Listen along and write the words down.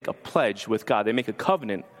a pledge with God. They make a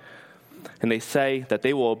covenant, and they say that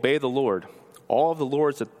they will obey the Lord. All the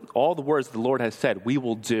words that the Lord has said, we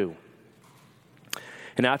will do.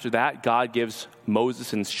 And after that, God gives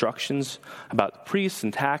Moses instructions about the priests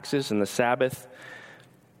and taxes and the Sabbath.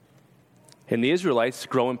 And the Israelites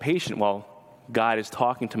grow impatient while God is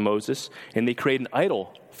talking to Moses, and they create an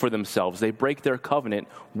idol for themselves. They break their covenant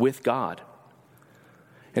with God.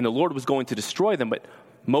 And the Lord was going to destroy them, but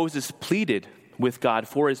Moses pleaded with God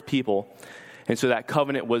for his people. And so that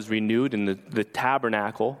covenant was renewed, and the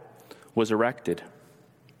tabernacle was erected.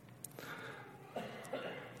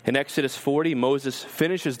 In Exodus 40, Moses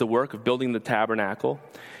finishes the work of building the tabernacle,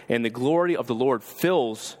 and the glory of the Lord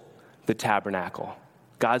fills the tabernacle.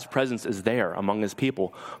 God's presence is there among his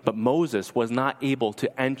people, but Moses was not able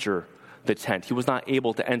to enter the tent. He was not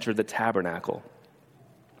able to enter the tabernacle.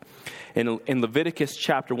 In Leviticus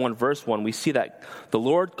chapter 1, verse 1, we see that the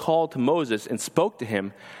Lord called to Moses and spoke to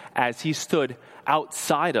him as he stood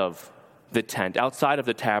outside of the tent, outside of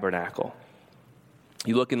the tabernacle.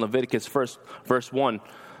 You look in Leviticus verse 1,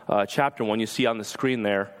 chapter 1, you see on the screen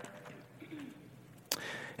there,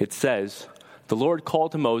 it says, the Lord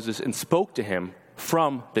called to Moses and spoke to him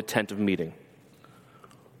from the tent of meeting.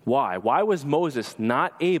 Why? Why was Moses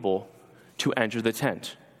not able to enter the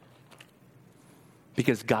tent?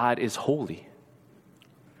 Because God is holy.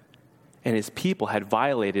 And his people had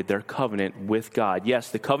violated their covenant with God. Yes,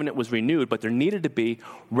 the covenant was renewed, but there needed to be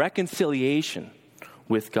reconciliation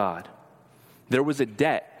with God. There was a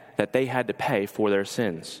debt that they had to pay for their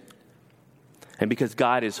sins. And because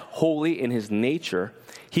God is holy in his nature,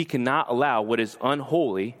 he cannot allow what is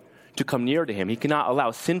unholy to come near to him. He cannot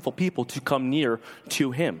allow sinful people to come near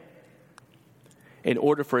to him. In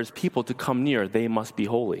order for his people to come near, they must be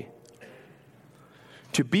holy.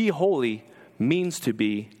 To be holy means to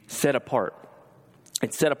be set apart.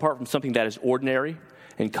 It's set apart from something that is ordinary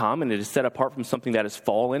and common. It is set apart from something that is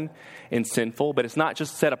fallen and sinful. But it's not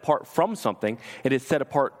just set apart from something. It is set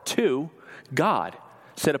apart to God,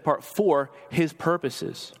 set apart for his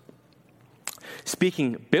purposes.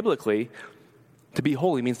 Speaking biblically, to be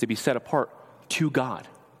holy means to be set apart to God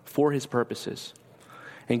for his purposes.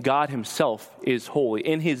 And God himself is holy.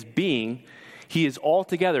 In his being, he is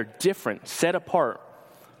altogether different, set apart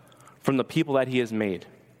from the people that he has made.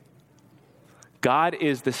 God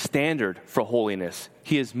is the standard for holiness.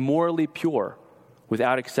 He is morally pure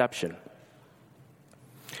without exception.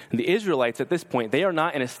 And the Israelites at this point, they are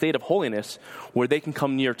not in a state of holiness where they can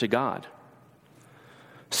come near to God.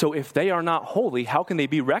 So if they are not holy, how can they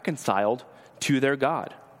be reconciled to their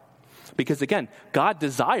God? Because again, God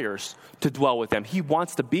desires to dwell with them. He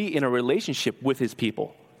wants to be in a relationship with his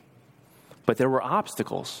people. But there were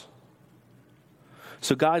obstacles.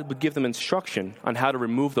 So God would give them instruction on how to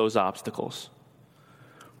remove those obstacles.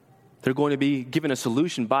 They're going to be given a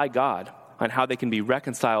solution by God on how they can be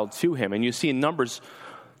reconciled to him. And you see in Numbers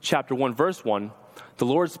chapter 1, verse 1, the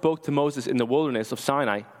Lord spoke to Moses in the wilderness of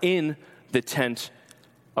Sinai in the tent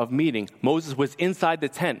of meeting. Moses was inside the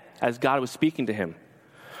tent as God was speaking to him.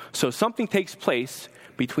 So something takes place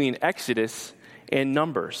between Exodus and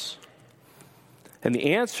Numbers. And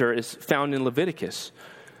the answer is found in Leviticus.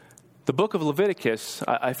 The book of Leviticus,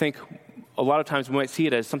 I think a lot of times we might see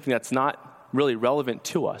it as something that's not really relevant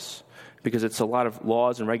to us because it's a lot of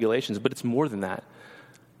laws and regulations, but it's more than that.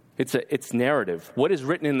 It's narrative. What is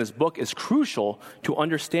written in this book is crucial to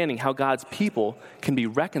understanding how God's people can be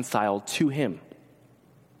reconciled to him.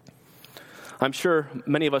 I'm sure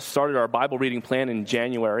many of us started our Bible reading plan in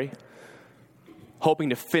January, hoping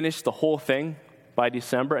to finish the whole thing by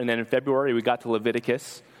December, and then in February we got to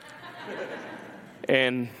Leviticus.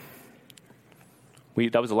 And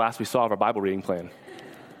that was the last we saw of our Bible reading plan.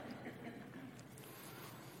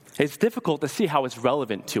 It's difficult to see how it's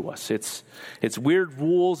relevant to us. It's weird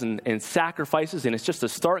rules and sacrifices, and it's just a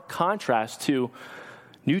stark contrast to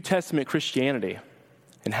New Testament Christianity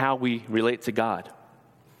and how we relate to God.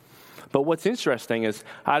 But what's interesting is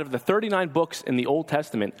out of the 39 books in the Old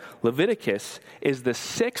Testament, Leviticus is the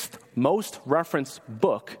 6th most referenced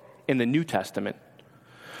book in the New Testament.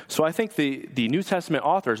 So I think the New Testament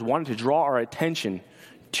authors wanted to draw our attention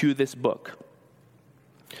to this book.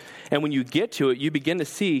 And when you get to it, you begin to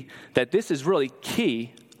see that this is really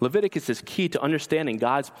key. Leviticus is key to understanding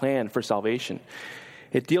God's plan for salvation.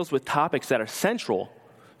 It deals with topics that are central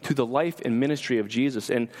to the life and ministry of Jesus.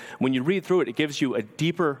 And when you read through it, it gives you a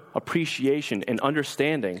deeper appreciation and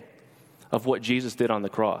understanding of what Jesus did on the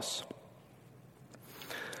cross.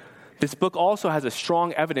 This book also has a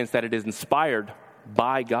strong evidence that it is inspired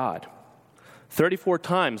by God. 34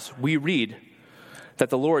 times we read that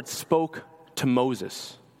the Lord spoke to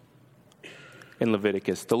Moses. in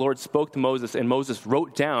Leviticus. The Lord spoke to Moses, and Moses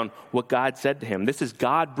wrote down what God said to him. This is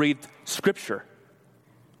God-breathed scripture,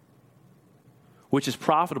 which is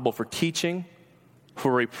profitable for teaching,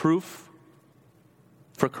 for reproof,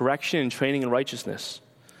 for correction and training in righteousness.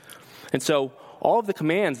 And so all of the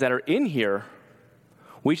commands that are in here,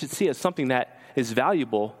 we should see as something that is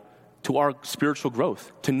valuable to our spiritual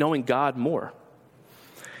growth, to knowing God more.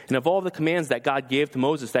 And of all the commands that God gave to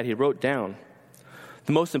Moses that he wrote down,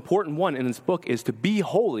 the most important one in this book is to be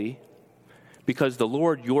holy because the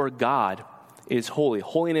Lord your God is holy.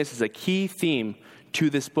 Holiness is a key theme to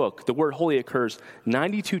this book. The word holy occurs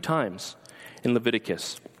 92 times in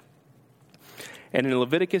Leviticus. And in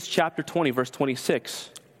Leviticus chapter 20, verse 26,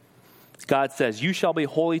 God says, "You shall be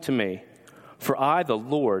holy to me, for I, the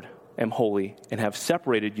Lord, am holy and have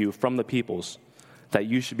separated you from the peoples, that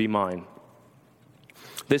you should be mine."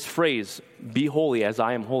 This phrase, "be holy as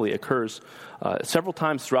I am holy," occurs several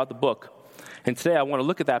times throughout the book. And today I want to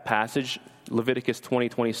look at that passage, Leviticus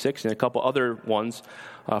 20:26, and a couple other ones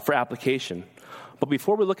for application. But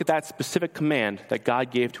before we look at that specific command that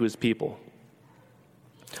God gave to his people,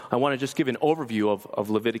 I want to just give an overview of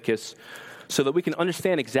Leviticus so that we can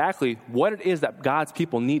understand exactly what it is that God's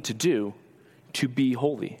people need to do to be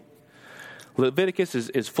holy. Leviticus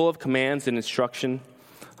is full of commands and instruction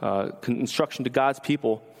to God's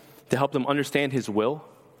people to help them understand his will.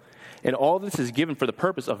 And all of this is given for the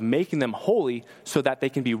purpose of making them holy so that they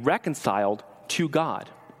can be reconciled to God.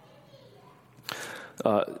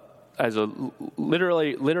 As a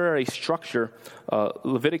literary structure,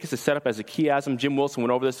 Leviticus is set up as a chiasm. Jim Wilson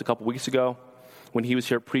went over this a couple weeks ago when he was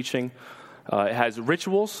here preaching. It has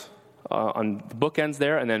rituals on the bookends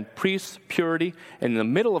there, and then priests, purity, and in the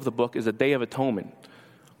middle of the book is a Day of Atonement.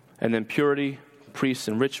 And then purity, priests,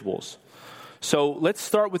 and rituals. So let's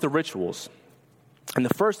start with the rituals. In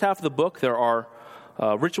the first half of the book, there are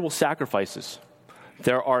ritual sacrifices.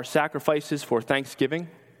 There are sacrifices for thanksgiving,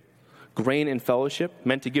 grain and fellowship,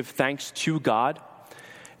 meant to give thanks to God.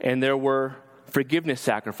 And there were forgiveness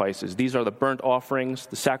sacrifices. These are the burnt offerings,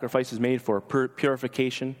 the sacrifices made for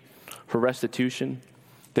purification, for restitution.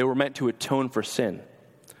 They were meant to atone for sin.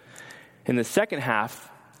 In the second half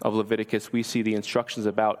of Leviticus, we see the instructions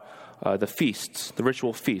about the feasts, the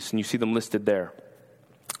ritual feasts, and you see them listed there.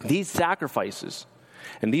 These sacrifices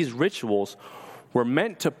and these rituals were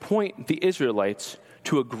meant to point the Israelites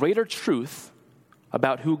to a greater truth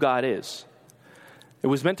about who God is. It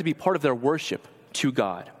was meant to be part of their worship to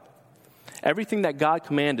God. Everything that God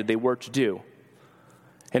commanded they were to do,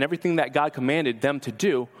 and everything that God commanded them to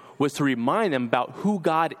do was to remind them about who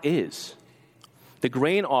God is. The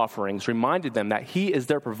grain offerings reminded them that he is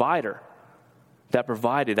their provider, that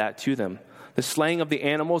provided that to them. The slaying of the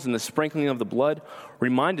animals and the sprinkling of the blood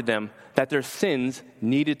reminded them that their sins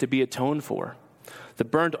needed to be atoned for. The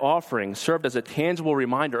burnt offering served as a tangible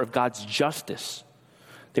reminder of God's justice.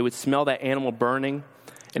 They would smell that animal burning,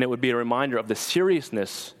 and it would be a reminder of the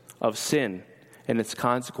seriousness of sin and its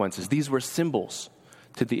consequences. These were symbols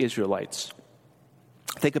to the Israelites.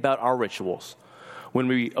 Think about our rituals. When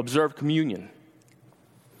we observe communion,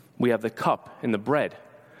 we have the cup and the bread.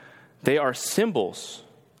 They are symbols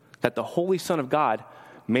that the Holy Son of God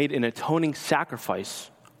made an atoning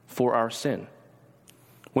sacrifice for our sin.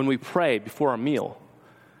 When we pray before our meal,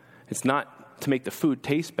 it's not to make the food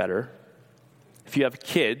taste better. If you have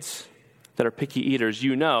kids that are picky eaters,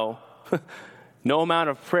 you know no amount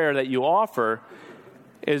of prayer that you offer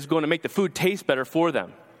is going to make the food taste better for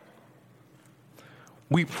them.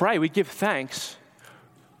 We pray, we give thanks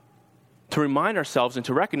to remind ourselves and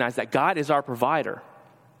to recognize that God is our provider.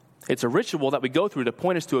 It's a ritual that we go through to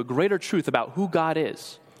point us to a greater truth about who God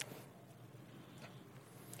is.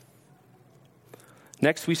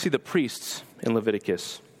 Next, we see the priests in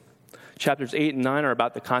Leviticus. Chapters 8 and 9 are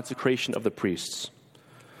about the consecration of the priests.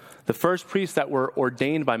 The first priests that were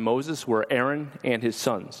ordained by Moses were Aaron and his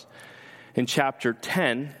sons. In chapter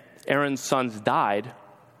 10, Aaron's sons died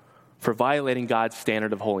for violating God's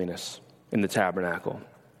standard of holiness in the tabernacle.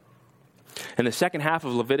 In the second half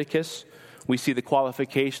of Leviticus, we see the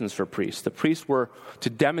qualifications for priests. The priests were to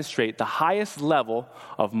demonstrate the highest level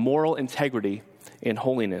of moral integrity and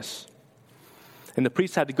holiness. And the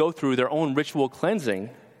priests had to go through their own ritual cleansing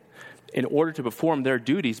in order to perform their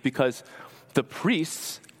duties, because the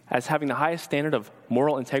priests, as having the highest standard of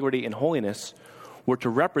moral integrity and holiness, were to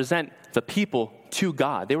represent the people to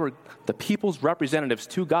God. They were the people's representatives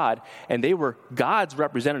to God, and they were God's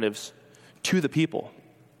representatives to the people.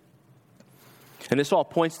 And this all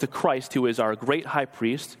points to Christ, who is our great high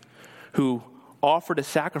priest, who offered a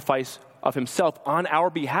sacrifice of himself on our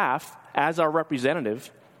behalf as our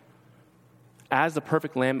representative, as the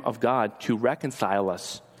perfect Lamb of God, to reconcile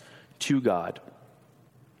us to God.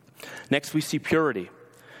 Next, we see purity.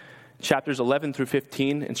 Chapters 11 through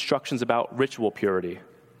 15, instructions about ritual purity.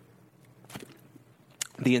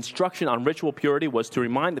 The instruction on ritual purity was to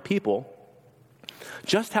remind the people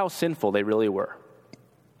just how sinful they really were.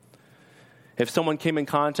 If someone came in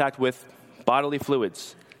contact with bodily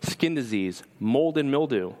fluids, skin disease, mold and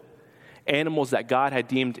mildew, animals that God had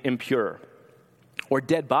deemed impure, or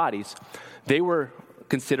dead bodies, they were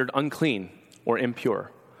considered unclean or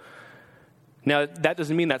impure. Now, that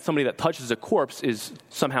doesn't mean that somebody that touches a corpse is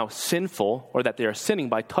somehow sinful or that they are sinning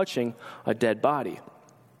by touching a dead body.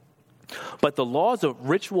 But the laws of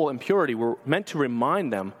ritual impurity were meant to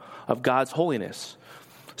remind them of God's holiness.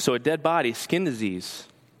 So a dead body, skin disease,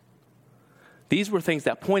 these were things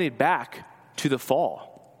that pointed back to the fall.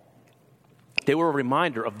 They were a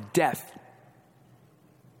reminder of death,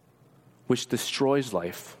 which destroys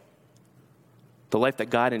life, the life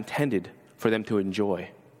that God intended for them to enjoy.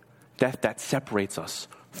 Death that separates us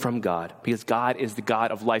from God, because God is the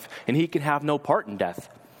God of life, and he can have no part in death.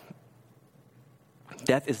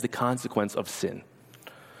 Death is the consequence of sin.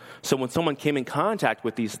 So when someone came in contact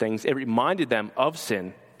with these things, it reminded them of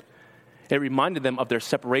sin. It reminded them of their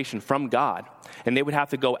separation from God. And they would have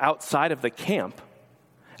to go outside of the camp,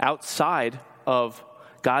 outside of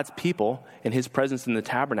God's people and his presence in the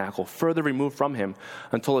tabernacle, further removed from him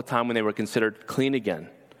until the time when they were considered clean again,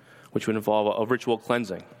 which would involve a ritual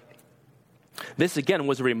cleansing. This, again,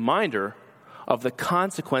 was a reminder of the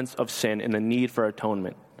consequence of sin and the need for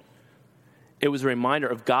atonement. It was a reminder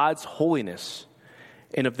of God's holiness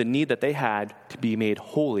and of the need that they had to be made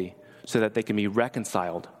holy so that they can be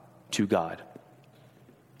reconciled to God.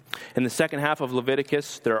 In the second half of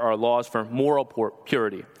Leviticus, there are laws for moral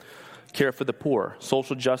purity, care for the poor,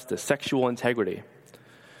 social justice, sexual integrity.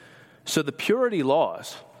 So the purity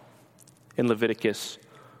laws in Leviticus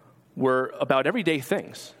were about everyday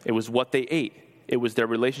things. It was what they ate. It was their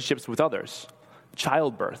relationships with others.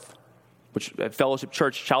 Childbirth, which at Fellowship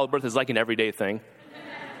Church, childbirth is like an everyday thing.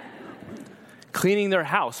 Cleaning their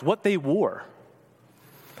house, what they wore.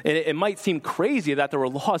 And it might seem crazy that there were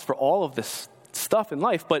laws for all of this stuff in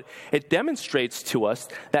life, but it demonstrates to us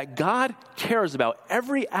that God cares about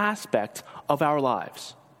every aspect of our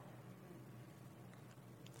lives.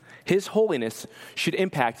 His holiness should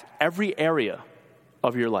impact every area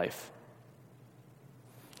of your life.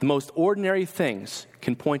 The most ordinary things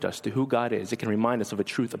can point us to who God is. It can remind us of a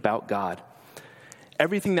truth about God.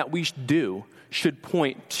 Everything that we do should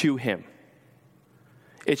point to him.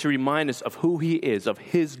 It should remind us of who he is, of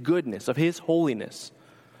his goodness, of his holiness.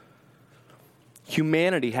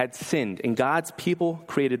 Humanity had sinned, and God's people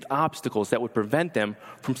created obstacles that would prevent them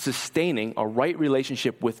from sustaining a right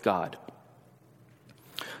relationship with God.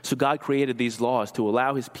 So God created these laws to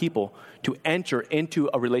allow his people to enter into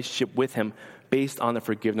a relationship with him based on the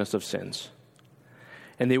forgiveness of sins.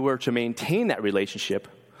 And they were to maintain that relationship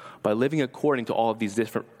by living according to all of these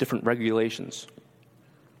different regulations.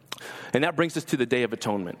 And that brings us to the Day of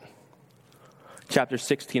Atonement, chapters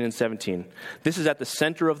 16 and 17. This is at the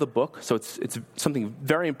center of the book, so it's something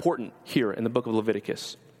very important here in the book of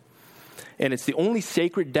Leviticus. And it's the only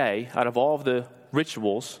sacred day out of all of the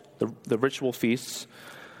rituals, the ritual feasts.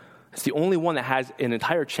 It's the only one that has an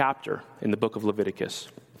entire chapter in the book of Leviticus.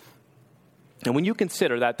 And when you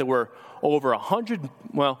consider that there were over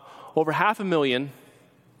 500,000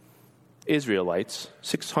 Israelites,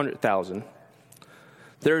 600,000,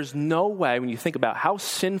 there's no way, when you think about how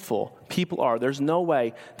sinful people are, there's no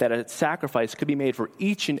way that a sacrifice could be made for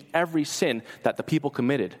each and every sin that the people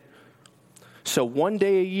committed. So one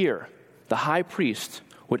day a year, the high priest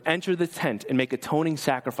would enter the tent and make atoning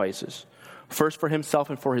sacrifices, first for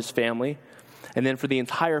himself and for his family, and then for the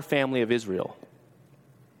entire family of Israel.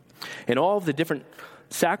 And all of the different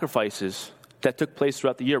sacrifices that took place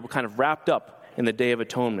throughout the year were kind of wrapped up in the Day of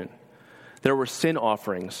Atonement. There were sin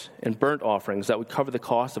offerings and burnt offerings that would cover the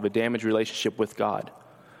cost of a damaged relationship with God.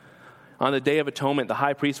 On the Day of Atonement, the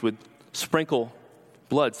high priest would sprinkle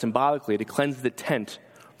blood symbolically to cleanse the tent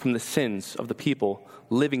from the sins of the people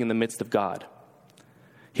living in the midst of God.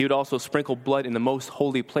 He would also sprinkle blood in the most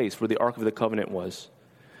holy place where the Ark of the Covenant was.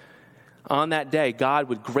 On that day, God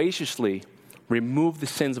would graciously remove the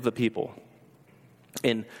sins of the people.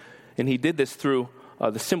 And he did this through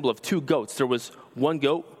the symbol of two goats. There was one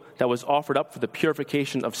goat that was offered up for the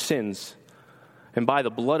purification of sins. And by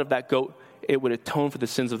the blood of that goat, it would atone for the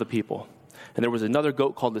sins of the people. And there was another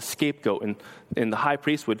goat called the scapegoat. And the high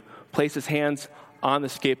priest would place his hands on the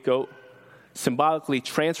scapegoat, symbolically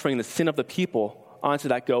transferring the sin of the people onto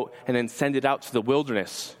that goat, and then send it out to the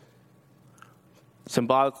wilderness,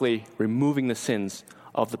 symbolically removing the sins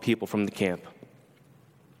of the people from the camp.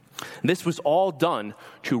 This was all done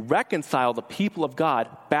to reconcile the people of God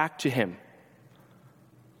back to him,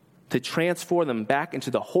 to transform them back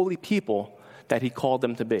into the holy people that he called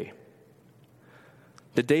them to be.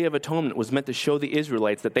 The Day of Atonement was meant to show the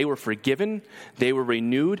Israelites that they were forgiven, they were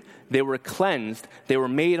renewed, they were cleansed, they were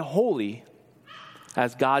made holy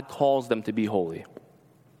as God calls them to be holy.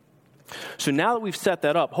 So now that we've set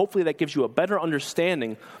that up, hopefully that gives you a better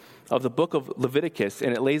understanding of the book of Leviticus,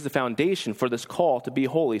 and it lays the foundation for this call to be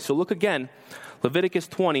holy. So look again, Leviticus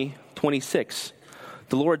 20:26.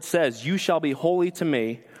 The Lord says, "You shall be holy to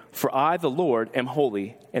me, for I, the Lord, am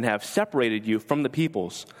holy, and have separated you from the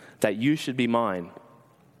peoples, that you should be mine."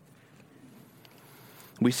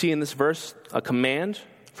 We see in this verse a command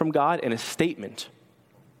from God and a statement.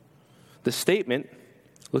 The statement,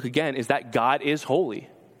 look again, is that God is holy.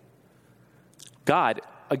 God,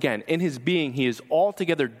 again, in his being, he is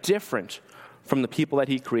altogether different from the people that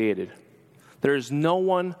he created. There is no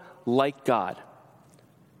one like God.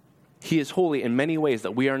 He is holy in many ways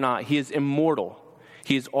that we are not. He is immortal.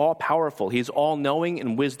 He is all-powerful. He is all-knowing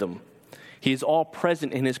in wisdom. He is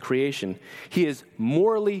all-present in his creation. He is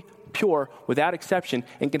morally pure without exception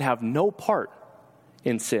and can have no part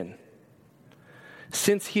in sin.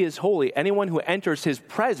 Since he is holy, anyone who enters his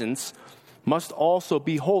presence must also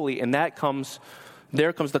be holy, and there comes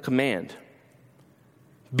the command.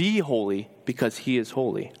 Be holy because he is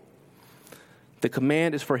holy. The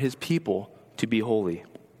command is for his people to be holy.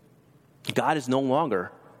 God is no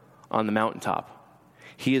longer on the mountaintop.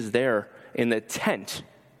 He is there in the tent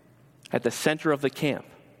at the center of the camp.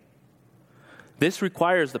 This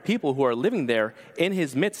requires the people who are living there in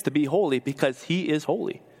his midst to be holy because he is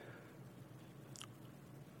holy.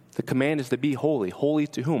 The command is to be holy. Holy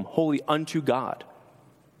to whom? Holy unto God.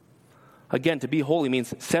 Again, to be holy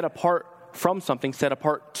means set apart from something, set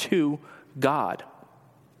apart to God.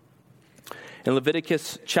 In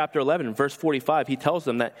Leviticus chapter 11, verse 45, he tells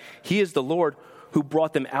them that he is the Lord who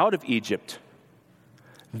brought them out of Egypt.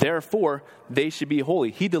 Therefore, they should be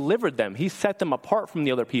holy. He delivered them. He set them apart from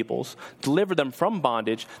the other peoples, delivered them from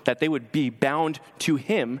bondage, that they would be bound to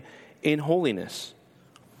him in holiness.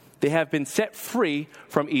 They have been set free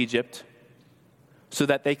from Egypt so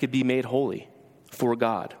that they could be made holy for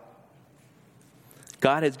God.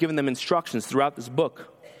 God has given them instructions throughout this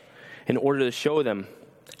book in order to show them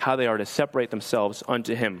how they are to separate themselves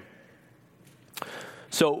unto him.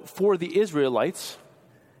 So for the Israelites,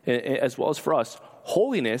 as well as for us,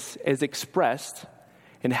 holiness is expressed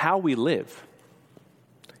in how we live.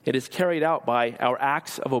 It is carried out by our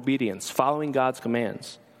acts of obedience, following God's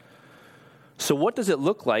commands. So what does it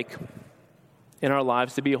look like in our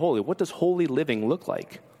lives to be holy? What does holy living look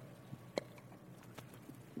like?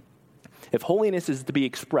 If holiness is to be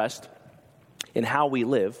expressed in how we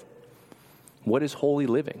live, what is holy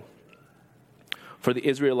living? For the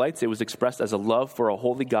Israelites, it was expressed as a love for a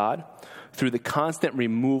holy God through the constant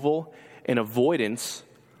removal and avoidance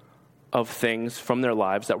of things from their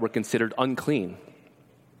lives that were considered unclean,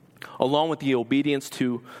 along with the obedience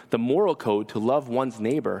to the moral code to love one's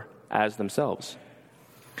neighbor as themselves.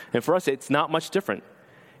 And for us, it's not much different.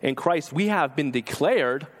 In Christ, we have been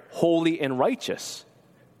declared holy and righteous,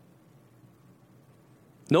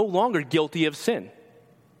 no longer guilty of sin.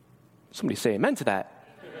 Somebody say amen to that.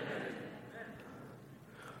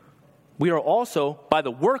 We are also, by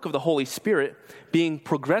the work of the Holy Spirit, being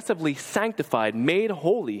progressively sanctified, made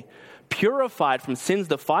holy, purified from sin's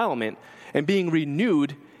defilement, and being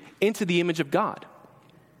renewed into the image of God.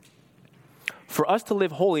 For us to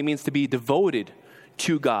live holy means to be devoted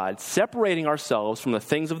to God, separating ourselves from the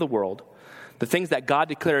things of the world, the things that God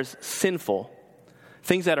declares sinful,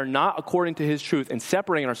 things that are not according to his truth, and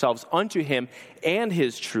separating ourselves unto him and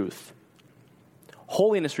his truth.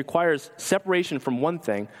 Holiness requires separation from one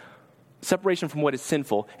thing, separation from what is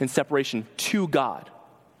sinful, and separation to God.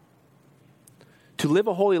 To live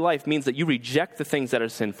a holy life means that you reject the things that are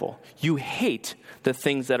sinful. You hate the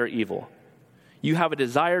things that are evil. You have a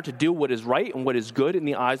desire to do what is right and what is good in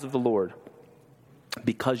the eyes of the Lord,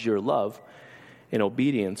 because your love and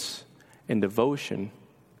obedience and devotion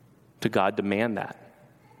to God demand that.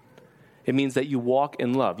 It means that you walk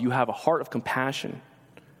in love. You have a heart of compassion,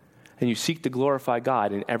 and you seek to glorify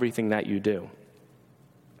God in everything that you do.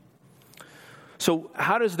 So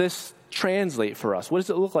how does this translate for us? What does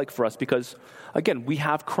it look like for us? Because, again, we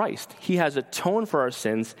have Christ. He has atoned for our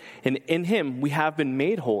sins, and in him we have been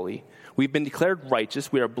made holy. We've been declared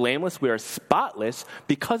righteous. We are blameless. We are spotless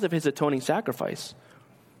because of his atoning sacrifice.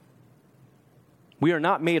 We are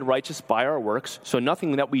not made righteous by our works, so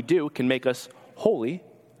nothing that we do can make us holy,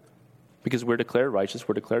 because we're declared righteous,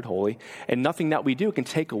 we're declared holy, and nothing that we do can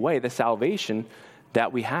take away the salvation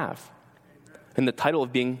that we have. and the title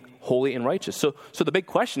of being holy and righteous. So the big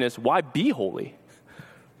question is, why be holy?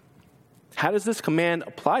 How does this command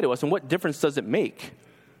apply to us, and what difference does it make?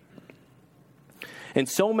 And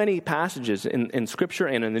so many passages in Scripture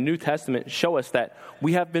and in the New Testament show us that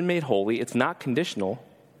we have been made holy. It's not conditional.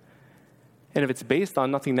 And if it's based on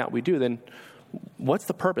nothing that we do, then what's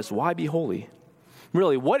the purpose? Why be holy?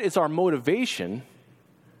 Really, what is our motivation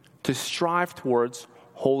to strive towards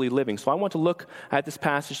holy living? So I want to look at this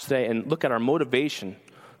passage today and look at our motivation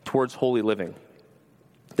towards holy living.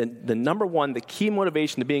 The number one, the key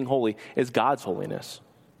motivation to being holy is God's holiness.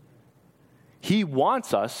 He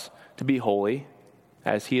wants us to be holy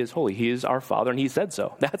as he is holy. He is our Father, and he said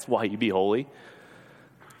so. That's why you be holy.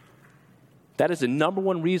 That is the number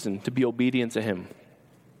one reason to be obedient to him.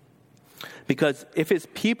 Because if his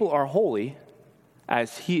people are holy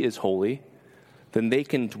as he is holy, then they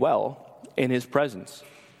can dwell in his presence.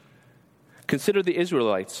 Consider the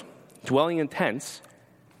Israelites dwelling in tents,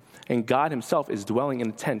 and God himself is dwelling in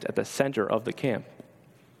a tent at the center of the camp.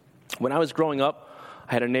 When I was growing up,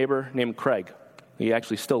 I had a neighbor named Craig. He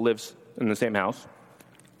actually still lives in the same house.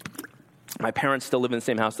 My parents still live in the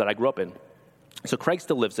same house that I grew up in. So Craig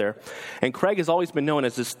still lives there. And Craig has always been known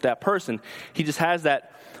as that person. He just has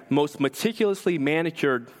that most meticulously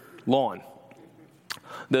manicured lawn.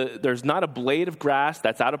 There's not a blade of grass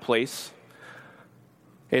that's out of place.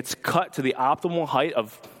 It's cut to the optimal height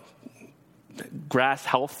of grass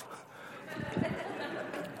health.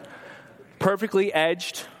 Perfectly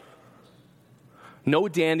edged. No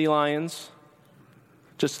dandelions.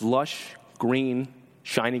 Just lush, green,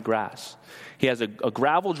 shiny grass. He has a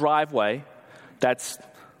gravel driveway that's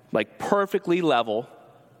like perfectly level,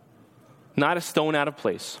 not a stone out of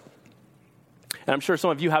place. And I'm sure some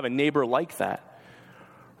of you have a neighbor like that,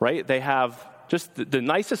 right? They have just the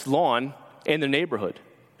nicest lawn in the neighborhood.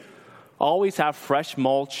 Always have fresh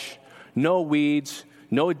mulch, no weeds,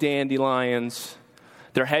 no dandelions.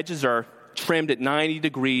 Their hedges are trimmed at 90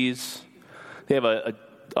 degrees. They have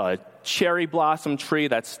a cherry blossom tree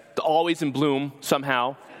that's always in bloom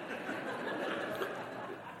somehow.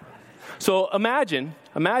 So imagine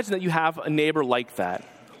that you have a neighbor like that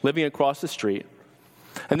living across the street.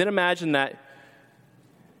 And then imagine that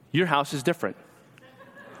your house is different.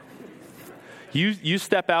 You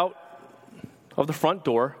step out of the front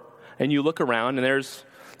door and you look around, and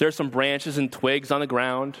there's some branches and twigs on the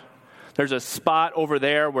ground. There's a spot over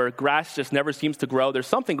there where grass just never seems to grow. There's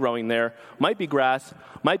something growing there. Might be grass,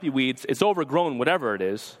 might be weeds. It's overgrown, whatever it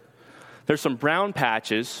is. There's some brown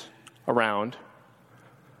patches around.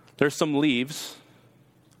 There's some leaves.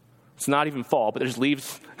 It's not even fall, but there's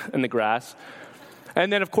leaves in the grass.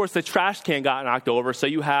 And then, of course, the trash can got knocked over, so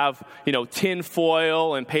you have, tin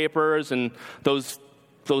foil and papers and those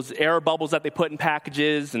air bubbles that they put in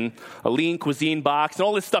packages and a Lean Cuisine box and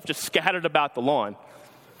all this stuff just scattered about the lawn.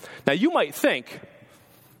 Now, you might think,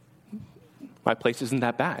 my place isn't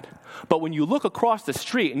that bad. But when you look across the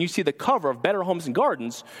street and you see the cover of Better Homes and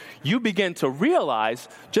Gardens, you begin to realize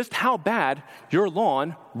just how bad your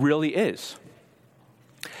lawn really is.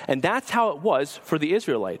 And that's how it was for the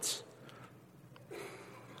Israelites.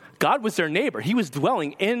 God was their neighbor. He was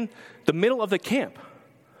dwelling in the middle of the camp.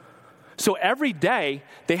 So every day,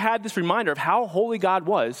 they had this reminder of how holy God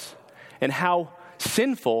was and how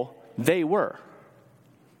sinful they were.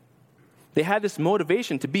 They had this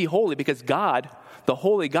motivation to be holy because God, the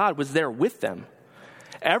holy God, was there with them.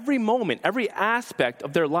 Every moment, every aspect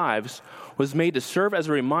of their lives was made to serve as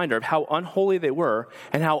a reminder of how unholy they were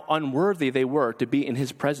and how unworthy they were to be in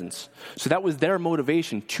his presence. So that was their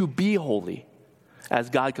motivation, to be holy as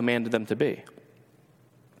God commanded them to be.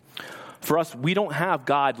 For us, we don't have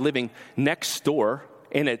God living next door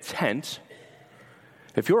in a tent.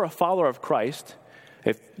 If you're a follower of Christ,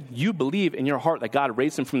 if you believe in your heart that God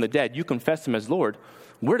raised him from the dead, you confess him as Lord,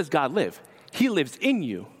 where does God live? He lives in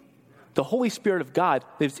you. The Holy Spirit of God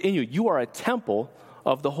lives in you. You are a temple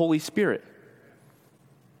of the Holy Spirit.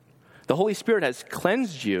 The Holy Spirit has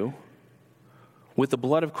cleansed you with the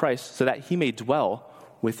blood of Christ so that he may dwell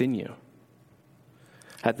within you.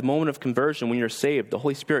 At the moment of conversion, when you're saved, the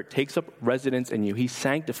Holy Spirit takes up residence in you. He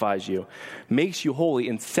sanctifies you, makes you holy,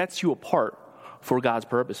 and sets you apart for God's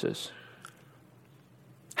purposes.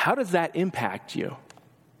 How does that impact you?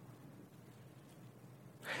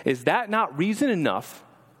 Is that not reason enough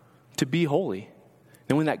to be holy,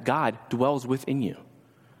 knowing that God dwells within you?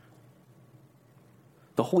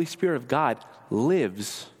 The Holy Spirit of God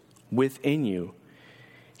lives within you.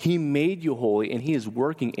 He made you holy, and he is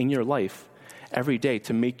working in your life every day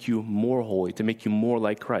to make you more holy, to make you more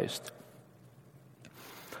like Christ.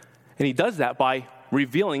 And he does that by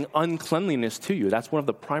revealing uncleanliness to you. That's one of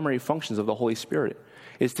the primary functions of the Holy Spirit,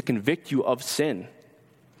 is to convict you of sin.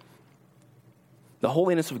 The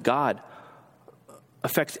holiness of God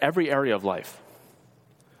affects every area of life.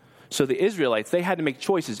 So the Israelites, they had to make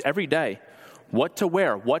choices every day, what to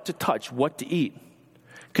wear, what to touch, what to eat,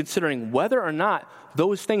 considering whether or not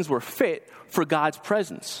those things were fit for God's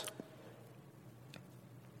presence.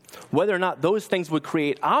 Whether or not those things would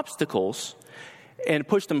create obstacles and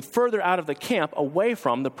push them further out of the camp away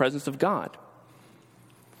from the presence of God.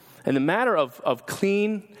 And the matter of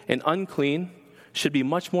clean and unclean should be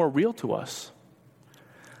much more real to us.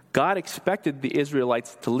 God expected the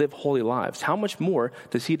Israelites to live holy lives. How much more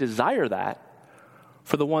does he desire that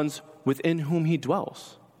for the ones within whom he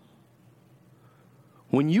dwells?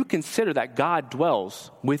 When you consider that God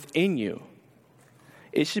dwells within you,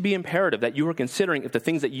 it should be imperative that you are considering if the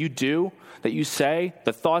things that you do, that you say,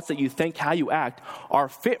 the thoughts that you think, how you act, are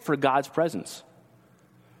fit for God's presence.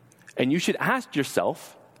 And you should ask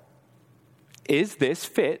yourself, is this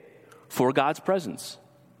fit for God's presence?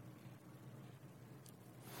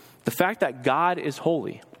 The fact that God is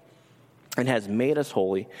holy and has made us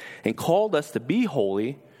holy and called us to be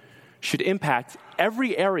holy should impact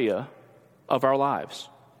every area of our lives.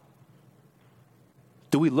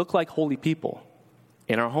 Do we look like holy people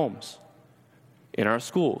in our homes, in our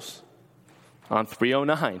schools, on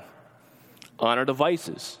 309, on our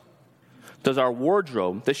devices? Does our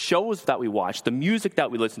wardrobe, the shows that we watch, the music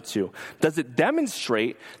that we listen to, does it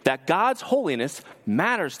demonstrate that God's holiness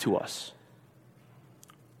matters to us?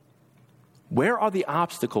 Where are the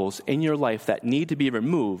obstacles in your life that need to be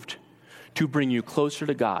removed to bring you closer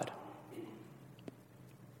to God?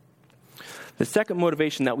 The second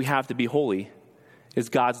motivation that we have to be holy is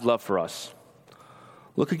God's love for us.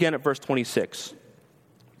 Look again at verse 26.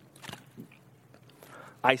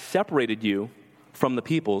 I separated you from the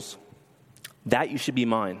peoples that you should be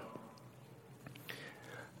mine.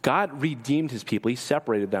 God redeemed his people. He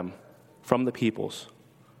separated them from the peoples.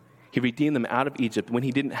 He redeemed them out of Egypt when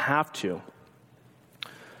he didn't have to.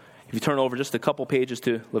 If you turn over just a couple pages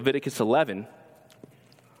to Leviticus 11,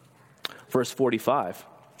 verse 45,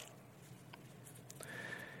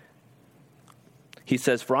 he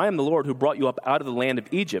says, "For I am the Lord who brought you up out of the land of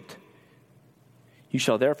Egypt. You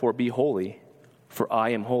shall therefore be holy, for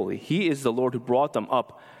I am holy." He is the Lord who brought them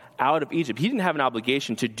up out of Egypt. He didn't have an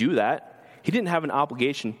obligation to do that. He didn't have an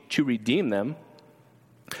obligation to redeem them,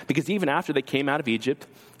 because even after they came out of Egypt,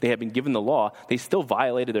 they had been given the law, they still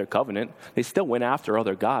violated their covenant. They still went after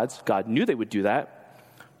other gods. God knew they would do that.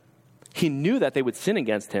 He knew that they would sin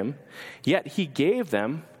against him, yet he gave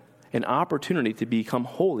them an opportunity to become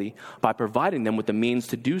holy by providing them with the means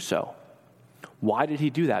to do so. Why did he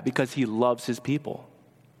do that? Because he loves his people.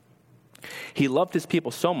 He loved his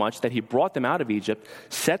people so much that he brought them out of Egypt,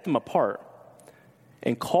 set them apart,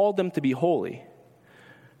 and called them to be holy,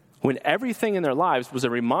 when everything in their lives was a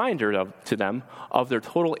reminder to them of their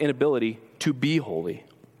total inability to be holy.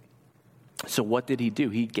 So what did he do?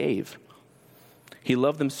 He gave. He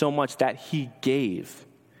loved them so much that he gave.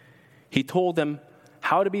 He told them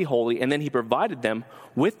how to be holy, and then he provided them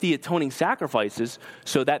with the atoning sacrifices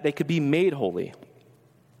so that they could be made holy.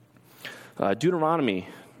 Deuteronomy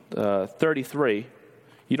 33,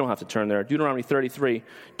 you don't have to turn there. Deuteronomy 33,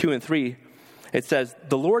 2 and 3, it says,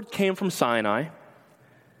 "The Lord came from Sinai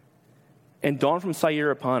and dawned from Seir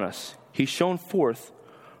upon us. He shone forth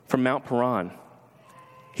from Mount Paran.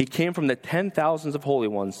 He came from the 10,000s of holy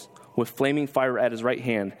ones with flaming fire at his right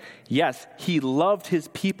hand. Yes, he loved his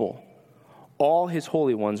people. All his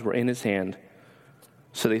holy ones were in his hand.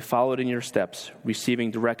 So they followed in your steps,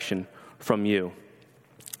 receiving direction from you."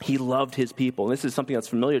 He loved his people. And this is something that's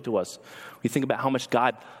familiar to us. We think about how much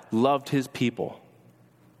God loved his people.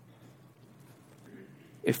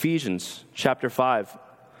 Ephesians chapter 5,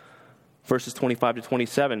 verses 25 to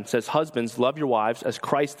 27 says, "Husbands, love your wives as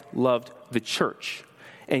Christ loved the church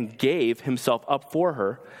and gave himself up for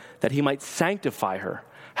her, that he might sanctify her,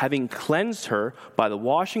 having cleansed her by the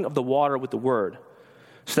washing of the water with the word,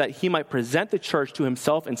 so that he might present the church to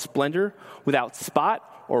himself in splendor, without spot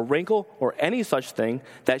or wrinkle or any such thing,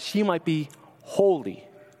 that she might be holy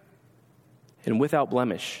and without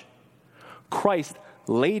blemish." Christ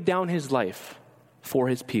laid down his life for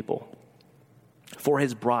his people, for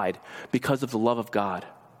his bride, because of the love of God.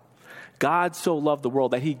 God so loved the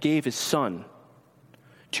world that he gave his son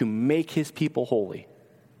to make his people holy,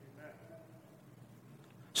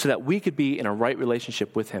 so that we could be in a right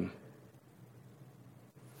relationship with him.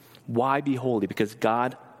 Why be holy? Because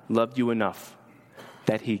God loved you enough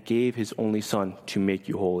that he gave his only son to make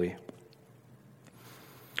you holy.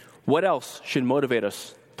 What else should motivate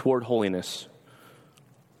us toward holiness?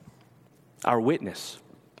 our witness.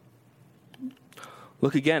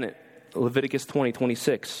 Look again at Leviticus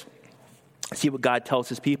 20:26. See what God tells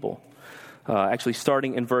his people. Actually,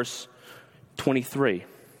 starting in verse 23.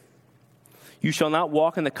 You shall not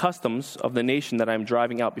walk in the customs of the nation that I am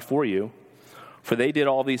driving out before you, for they did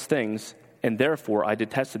all these things, and therefore I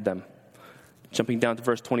detested them. Jumping down to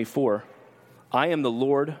verse 24. I am the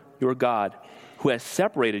Lord your God, who has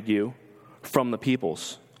separated you from the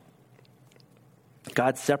peoples.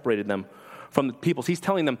 God separated them from the peoples. He's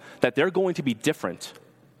telling them that they're going to be different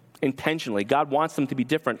intentionally. God wants them to be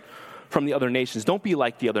different from the other nations. Don't be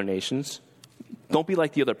like the other nations. Don't be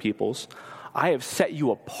like the other peoples. I have set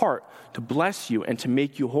you apart to bless you and to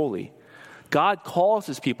make you holy. God calls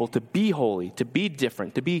his people to be holy, to be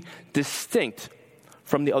different, to be distinct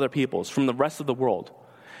from the other peoples, from the rest of the world.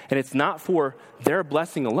 And it's not for their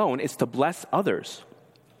blessing alone, it's to bless others.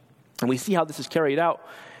 And we see how this is carried out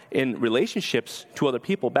in relationships to other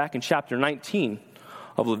people back in chapter 19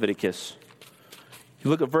 of Leviticus. You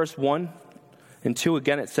look at verse 1 and 2,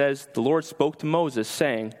 again it says, the Lord spoke to Moses,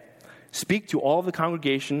 saying, speak to all the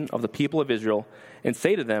congregation of the people of Israel, and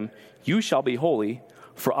say to them, you shall be holy,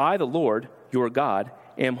 for I, the Lord, your God,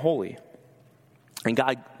 am holy. And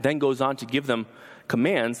God then goes on to give them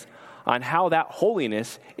commands on how that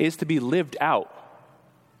holiness is to be lived out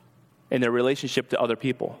in their relationship to other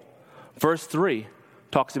people. Verse 3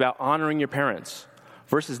 talks about honoring your parents.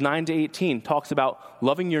 Verses 9 to 18 talks about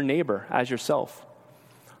loving your neighbor as yourself.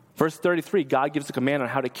 Verse 33, God gives a command on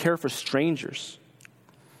how to care for strangers.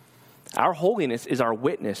 Our holiness is our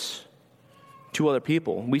witness to other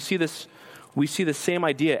people. We see the same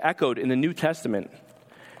idea echoed in the New Testament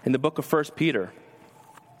in the book of 1 Peter.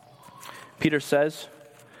 Peter says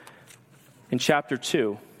in chapter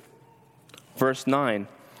 2, verse 9,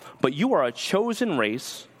 but you are a chosen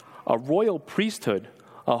race, a royal priesthood,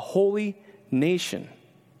 a holy nation,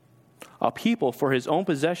 a people for his own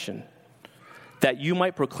possession, that you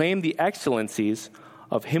might proclaim the excellencies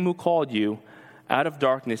of him who called you out of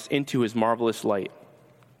darkness into his marvelous light.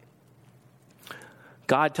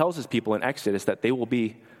 God tells his people in Exodus that they will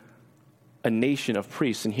be a nation of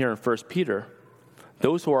priests. And here in 1 Peter,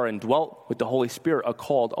 those who are indwelt with the Holy Spirit are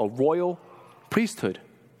called a royal priesthood.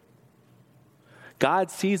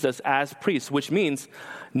 God sees us as priests, which means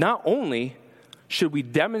not only should we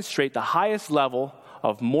demonstrate the highest level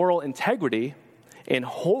of moral integrity and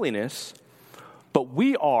holiness, but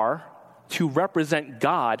we are to represent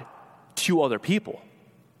God to other people.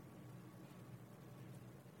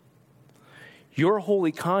 Your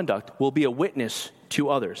holy conduct will be a witness to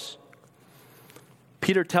others.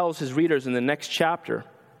 Peter tells his readers in the next chapter,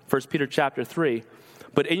 1 Peter chapter 3,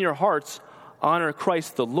 but in your hearts honor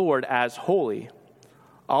Christ the Lord as holy,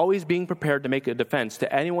 always being prepared to make a defense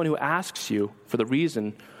to anyone who asks you for the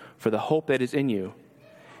reason for the hope that is in you,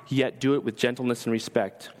 yet do it with gentleness and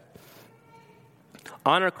respect.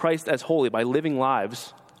 Honor Christ as holy by living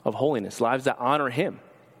lives of holiness, lives that honor him,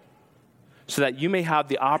 so that you may have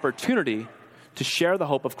the opportunity to share the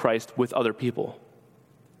hope of Christ with other people.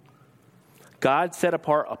 God set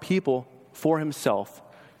apart a people for himself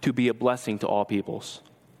to be a blessing to all peoples.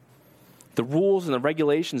 The rules and the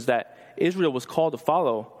regulations that Israel was called to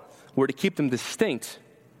follow were to keep them distinct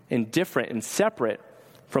and different and separate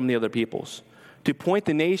from the other peoples, to point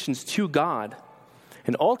the nations to God,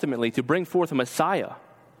 and ultimately to bring forth a Messiah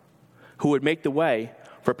who would make the way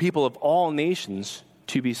for people of all nations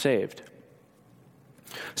to be saved.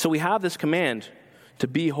 So we have this command to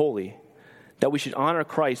be holy, that we should honor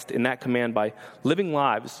Christ in that command by living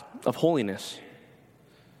lives of holiness.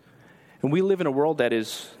 And we live in a world that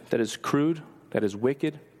is crude, that is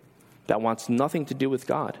wicked, that wants nothing to do with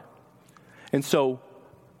God. And so,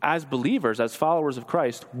 as believers, as followers of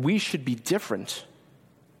Christ, we should be different.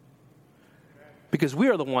 Because we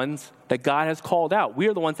are the ones that God has called out. We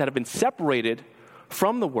are the ones that have been separated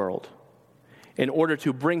from the world in order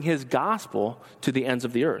to bring his gospel to the ends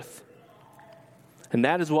of the earth. And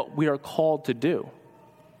that is what we are called to do.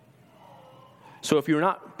 So if you're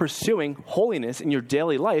not pursuing holiness in your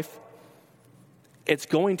daily life, it's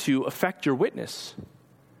going to affect your witness.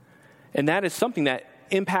 And that is something that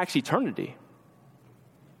impacts eternity.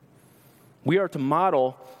 We are to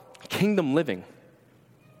model kingdom living,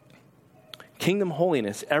 kingdom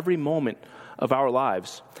holiness every moment of our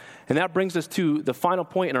lives. And that brings us to the final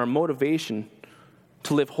point in our motivation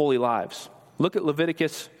to live holy lives. Look at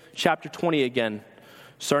Leviticus chapter 20 again,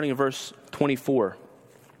 starting in verse 24.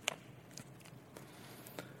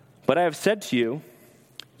 But I have said to you,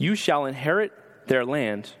 you shall inherit their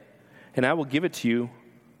land, and I will give it to you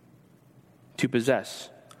to possess,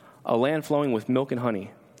 a land flowing with milk and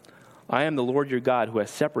honey. I am the Lord your God who has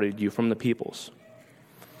separated you from the peoples.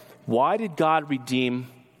 Why did God redeem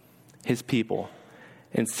his people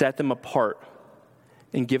and set them apart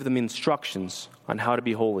and give them instructions on how to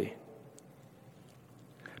be holy?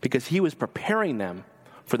 Because he was preparing them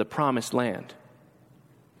for the promised land.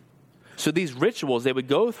 So these rituals they would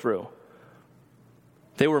go through,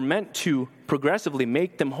 they were meant to progressively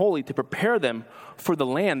make them holy, to prepare them for the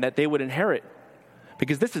land that they would inherit.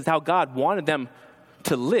 Because this is how God wanted them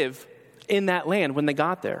to live in that land when they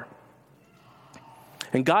got there.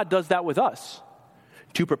 And God does that with us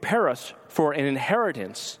to prepare us for an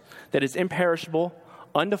inheritance that is imperishable,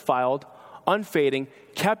 undefiled, unfading,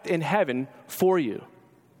 kept in heaven for you.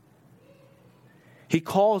 He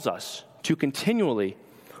calls us to continually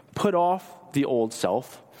put off the old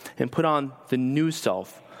self and put on the new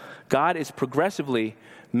self. God is progressively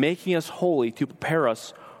making us holy to prepare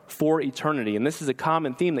us for eternity. And this is a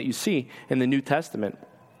common theme that you see in the New Testament.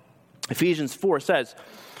 Ephesians 4 says,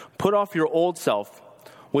 "Put off your old self,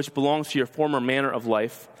 which belongs to your former manner of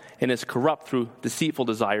life and is corrupt through deceitful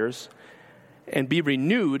desires, and be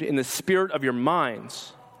renewed in the spirit of your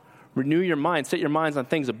minds." Renew your minds. Set your minds on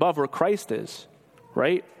things above where Christ is,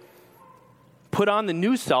 right? Put on the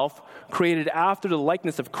new self, created after the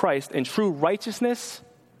likeness of Christ in true righteousness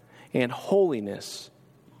and holiness.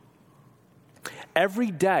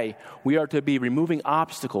 Every day, we are to be removing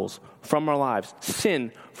obstacles from our lives,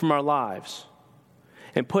 sin from our lives,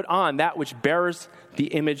 and put on that which bears the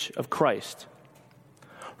image of Christ.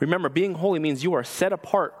 Remember, being holy means you are set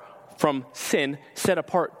apart from sin, set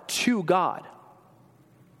apart to God.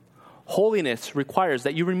 Holiness requires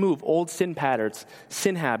that you remove old sin patterns,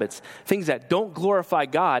 sin habits, things that don't glorify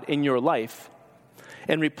God in your life,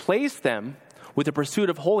 and replace them with the pursuit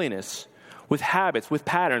of holiness, with habits, with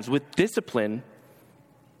patterns, with discipline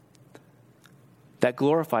that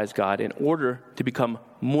glorifies God in order to become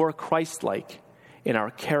more Christ-like in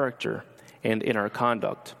our character and in our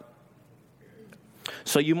conduct.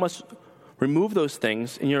 So you must remove those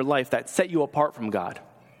things in your life that set you apart from God.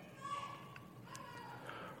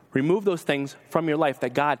 Remove those things from your life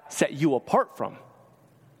that God set you apart from.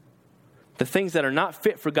 The things that are not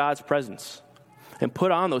fit for God's presence. And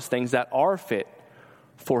put on those things that are fit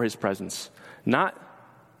for his presence. Not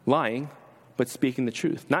lying, but speaking the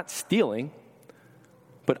truth. Not stealing,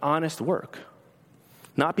 but honest work.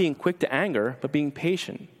 Not being quick to anger, but being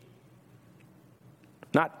patient.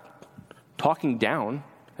 Not talking down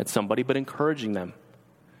at somebody, but encouraging them.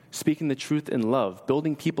 Speaking the truth in love.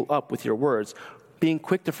 Building people up with your words. Being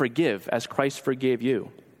quick to forgive as Christ forgave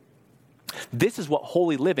you. This is what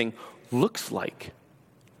holy living looks like.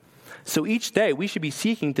 So each day we should be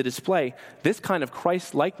seeking to display this kind of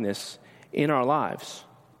Christ-likeness in our lives.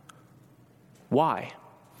 Why?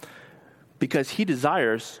 Because he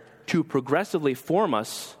desires to progressively form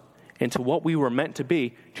us into what we were meant to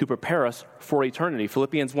be to prepare us for eternity.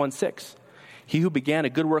 Philippians 1:6. He who began a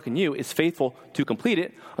good work in you is faithful to complete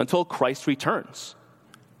it until Christ returns.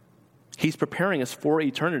 He's preparing us for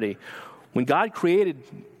eternity. When God created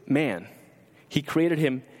man, he created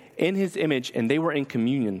him in his image, and they were in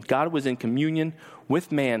communion. God was in communion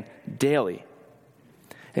with man daily.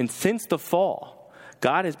 And since the fall,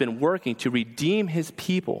 God has been working to redeem his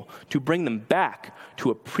people, to bring them back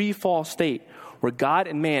to a pre-fall state where God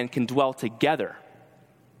and man can dwell together.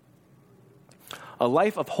 A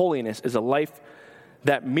life of holiness is a life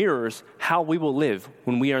that mirrors how we will live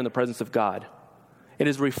when we are in the presence of God. It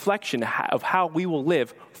is a reflection of how we will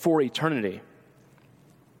live for eternity.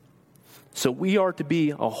 So we are to be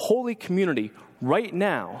a holy community right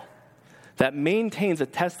now that maintains a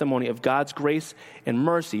testimony of God's grace and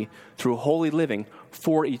mercy through holy living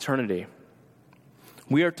for eternity.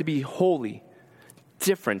 We are to be holy,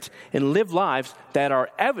 different, and live lives that are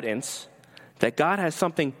evidence that God has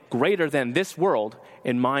something greater than this world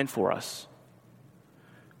in mind for us.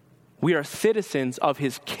 We are citizens of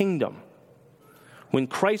his kingdom. When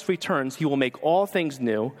Christ returns, he will make all things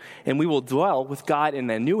new, and we will dwell with God in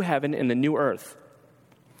the new heaven and the new earth.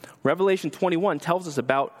 Revelation 21 tells us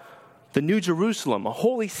about the New Jerusalem, a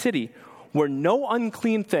holy city where no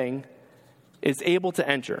unclean thing is able to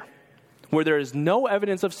enter, where there is no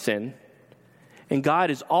evidence of sin, and God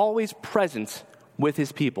is always present with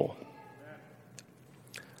his people.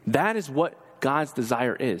 That is what God's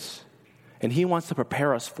desire is, and he wants to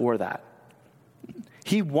prepare us for that.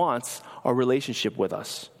 He wants a relationship with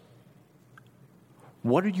us.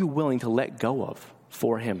 What are you willing to let go of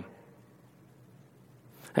for him?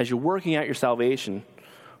 As you're working out your salvation,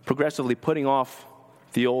 progressively putting off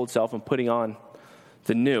the old self and putting on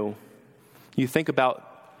the new, you think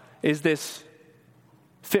about, is this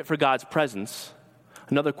fit for God's presence?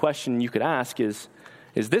 Another question you could ask is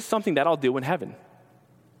this something that I'll do in heaven?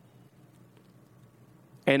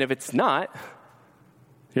 And if it's not,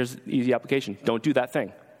 here's the easy application. Don't do that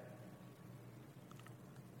thing.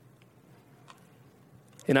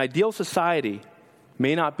 An ideal society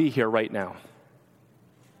may not be here right now,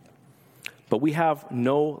 but we have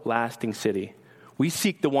no lasting city. We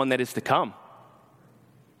seek the one that is to come.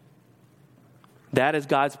 That is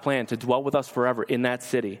God's plan, to dwell with us forever in that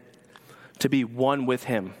city, to be one with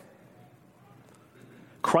him.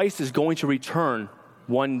 Christ is going to return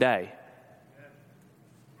one day.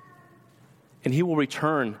 And he will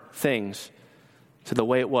return things to the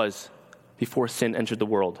way it was before sin entered the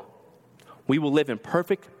world. We will live in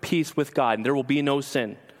perfect peace with God, and there will be no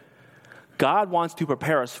sin. God wants to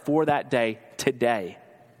prepare us for that day today.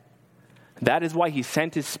 That is why he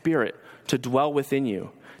sent his Spirit to dwell within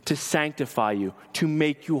you, to sanctify you, to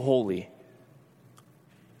make you holy.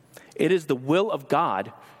 It is the will of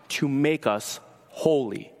God to make us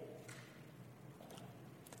holy.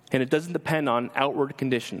 And it doesn't depend on outward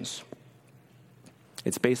conditions.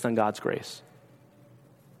 It's based on God's grace.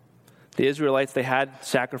 The Israelites, they had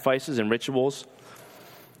sacrifices and rituals,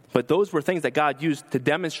 but those were things that God used to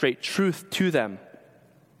demonstrate truth to them.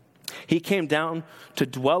 He came down to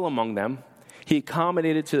dwell among them. He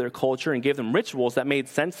accommodated to their culture and gave them rituals that made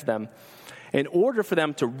sense to them in order for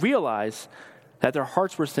them to realize that their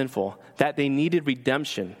hearts were sinful, that they needed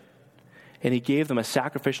redemption. And he gave them a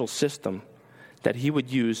sacrificial system that he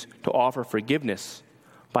would use to offer forgiveness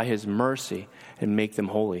by his mercy and make them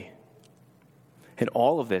holy. And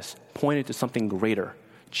all of this pointed to something greater,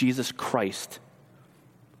 Jesus Christ,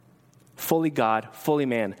 fully God, fully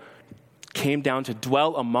man, came down to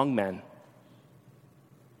dwell among men.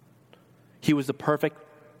 He was the perfect,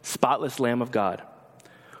 spotless Lamb of God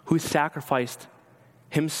who sacrificed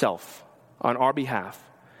himself on our behalf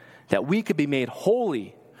that we could be made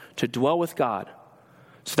holy to dwell with God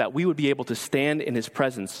so that we would be able to stand in his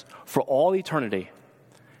presence for all eternity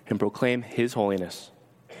and proclaim his holiness.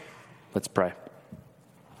 Let's pray.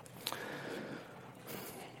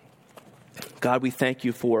 God, we thank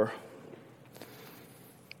you for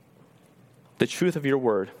the truth of your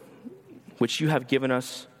word, which you have given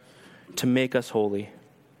us to make us holy.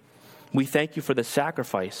 We thank you for the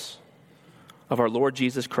sacrifice of our Lord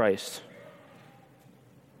Jesus Christ.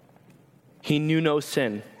 He knew no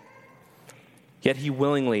sin, yet he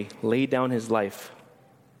willingly laid down his life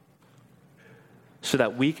so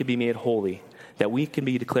that we could be made holy, that we can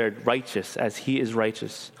be declared righteous as he is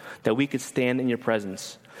righteous, that we could stand in your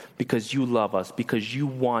presence because you love us, because you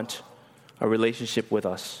want a relationship with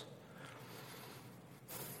us.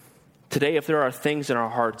 Today, if there are things in our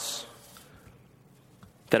hearts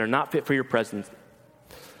that are not fit for your presence,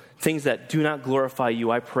 things that do not glorify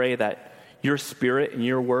you, I pray that your Spirit and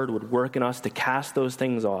your word would work in us to cast those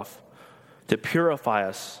things off, to purify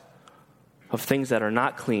us of things that are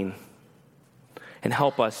not clean, and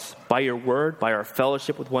help us by your word, by our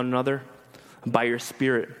fellowship with one another, by your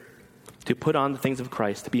Spirit, to put on the things of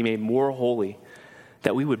Christ, to be made more holy,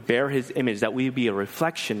 that we would bear his image, that we would be a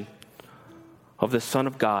reflection of the Son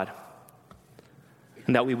of God,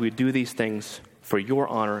 and that we would do these things for your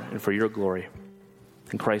honor and for your glory.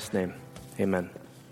 In Christ's name, amen.